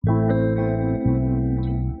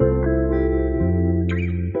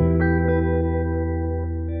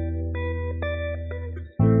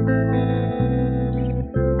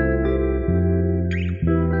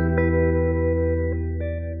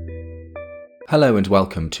Hello and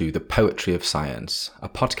welcome to The Poetry of Science, a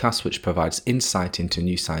podcast which provides insight into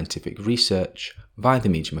new scientific research via the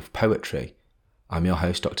medium of poetry. I'm your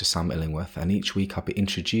host, Dr. Sam Illingworth, and each week I'll be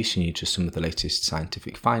introducing you to some of the latest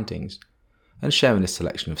scientific findings and sharing a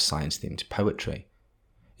selection of science-themed poetry.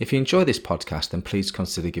 If you enjoy this podcast, then please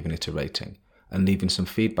consider giving it a rating and leaving some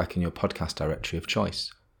feedback in your podcast directory of choice.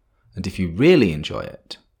 And if you really enjoy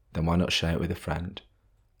it, then why not share it with a friend?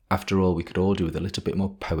 After all, we could all do with a little bit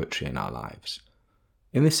more poetry in our lives.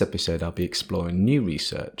 In this episode, I'll be exploring new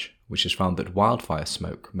research which has found that wildfire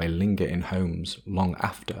smoke may linger in homes long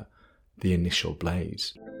after the initial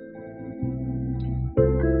blaze.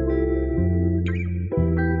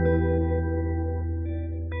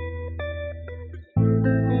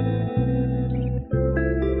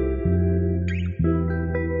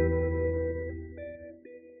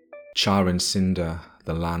 Char and cinder,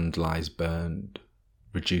 the land lies burned,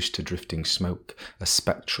 reduced to drifting smoke, a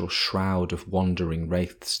spectral shroud of wandering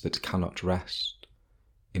wraiths that cannot rest.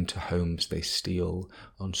 Into homes they steal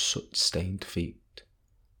on soot-stained feet,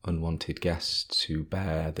 unwanted guests who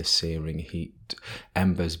bear the searing heat.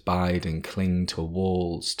 Embers bide and cling to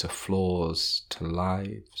walls, to floors, to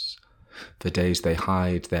lives. For days they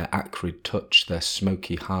hide their acrid touch, their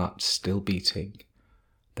smoky hearts still beating.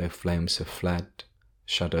 Though flames have fled,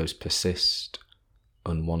 shadows persist,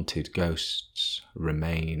 unwanted ghosts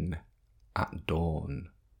remain at dawn.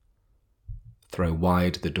 Throw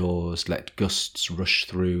wide the doors, let gusts rush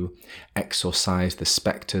through, exorcise the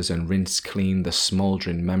spectres and rinse clean the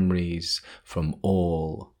smouldering memories from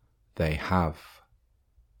all they have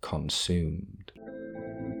consumed.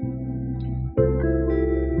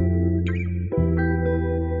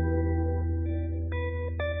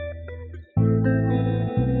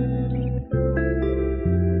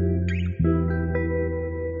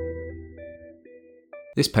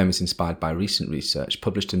 This poem is inspired by recent research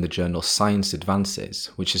published in the journal Science Advances,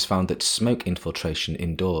 which has found that smoke infiltration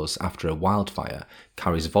indoors after a wildfire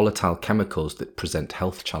carries volatile chemicals that present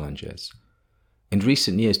health challenges. In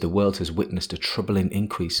recent years, the world has witnessed a troubling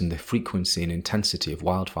increase in the frequency and intensity of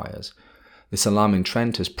wildfires. This alarming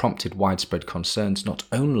trend has prompted widespread concerns not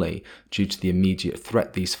only due to the immediate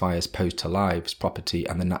threat these fires pose to lives, property,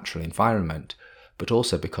 and the natural environment, but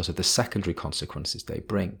also because of the secondary consequences they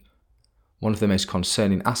bring. One of the most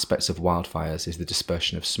concerning aspects of wildfires is the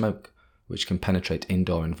dispersion of smoke, which can penetrate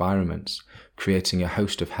indoor environments, creating a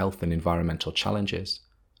host of health and environmental challenges.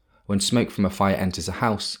 When smoke from a fire enters a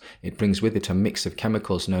house, it brings with it a mix of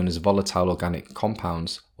chemicals known as volatile organic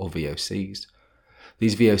compounds, or VOCs.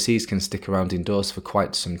 These VOCs can stick around indoors for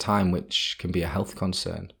quite some time, which can be a health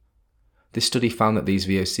concern. This study found that these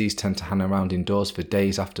VOCs tend to hang around indoors for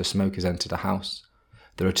days after smoke has entered a house.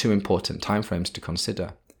 There are two important timeframes to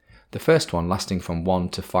consider. The first one, lasting from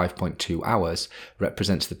 1 to 5.2 hours,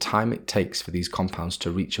 represents the time it takes for these compounds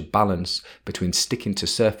to reach a balance between sticking to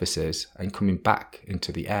surfaces and coming back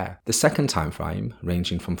into the air. The second time frame,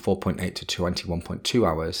 ranging from 4.8 to 21.2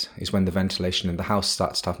 hours, is when the ventilation in the house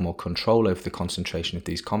starts to have more control over the concentration of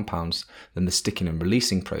these compounds than the sticking and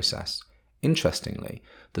releasing process. Interestingly,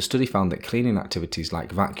 the study found that cleaning activities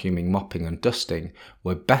like vacuuming, mopping and dusting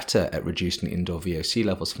were better at reducing indoor VOC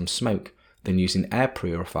levels from smoke than using air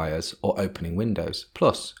purifiers or opening windows.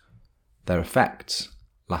 Plus, their effects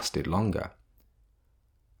lasted longer.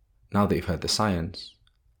 Now that you've heard the science,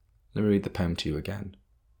 let me read the poem to you again.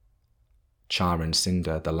 Char and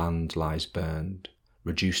cinder, the land lies burned,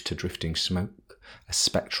 reduced to drifting smoke, a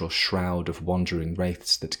spectral shroud of wandering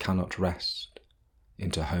wraiths that cannot rest.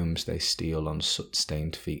 Into homes they steal on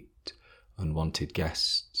soot-stained feet, unwanted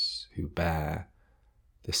guests who bear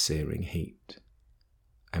the searing heat.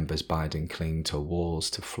 Embers bide and cling to walls,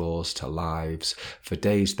 to floors, to lives. For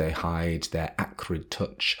days they hide their acrid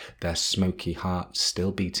touch, their smoky hearts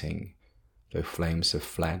still beating. Though flames have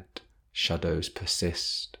fled, shadows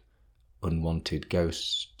persist. Unwanted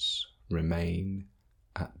ghosts remain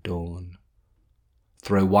at dawn.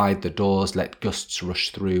 Throw wide the doors, let gusts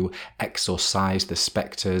rush through, exorcise the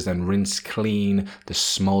spectres and rinse clean the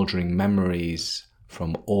smouldering memories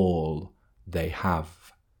from all they have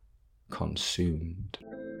consumed.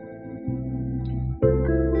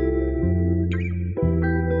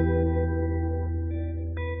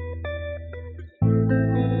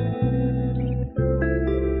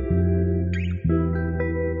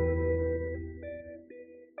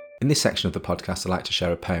 In this section of the podcast, I'd like to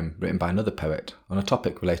share a poem written by another poet on a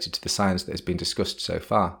topic related to the science that has been discussed so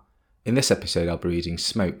far. In this episode, I'll be reading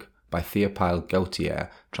Smoke by Théophile Gautier,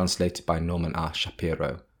 translated by Norman R.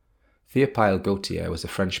 Shapiro. Théophile Gautier was a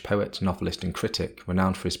French poet, novelist and critic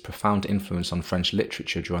renowned for his profound influence on French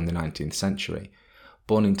literature during the 19th century.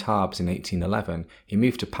 Born in Tarbes in 1811, he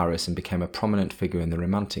moved to Paris and became a prominent figure in the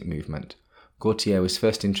Romantic movement. Gautier was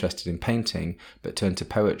first interested in painting, but turned to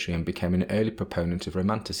poetry and became an early proponent of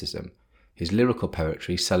Romanticism. His lyrical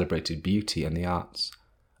poetry celebrated beauty and the arts.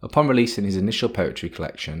 Upon releasing his initial poetry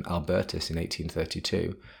collection, Albertus, in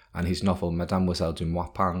 1832, and his novel Mademoiselle de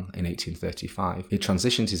Moipin in 1835, he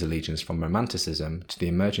transitioned his allegiance from Romanticism to the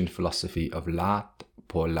emerging philosophy of l'art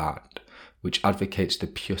pour l'art, which advocates the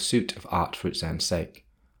pursuit of art for its own sake.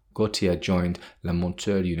 Gautier joined Le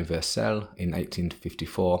Monteur Universel in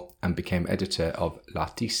 1854 and became editor of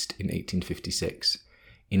L'Artiste in 1856.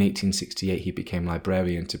 In 1868 he became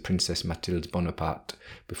librarian to Princess Mathilde Bonaparte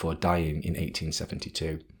before dying in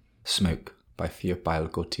 1872. Smoke by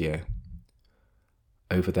Théophile Gautier.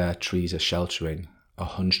 Over there trees are sheltering, a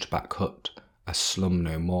hunched-back hut, a slum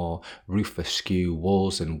no more, roof askew,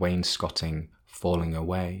 walls and wainscoting falling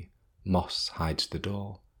away, moss hides the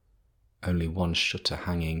door. Only one shutter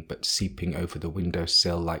hanging, but seeping over the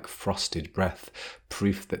window-sill like frosted breath,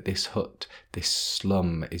 proof that this hut, this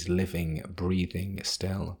slum, is living, breathing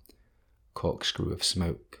still. Corkscrew of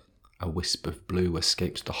smoke, a wisp of blue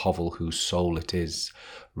escapes the hovel whose soul it is,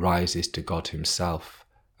 rises to God himself,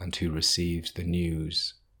 and who receives the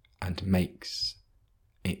news, and makes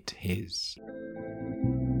it his.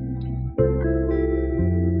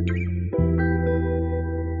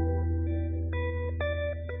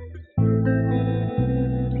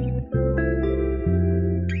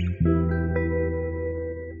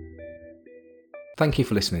 Thank you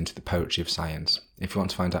for listening to The Poetry of Science. If you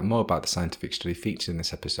want to find out more about the scientific study featured in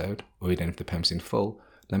this episode, or read any of the poems in full,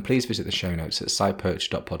 then please visit the show notes at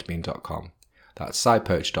scipoetry.podbean.com. That's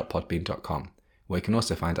scipoetry.podbean.com, where you can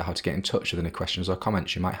also find out how to get in touch with any questions or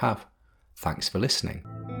comments you might have. Thanks for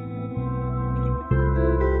listening.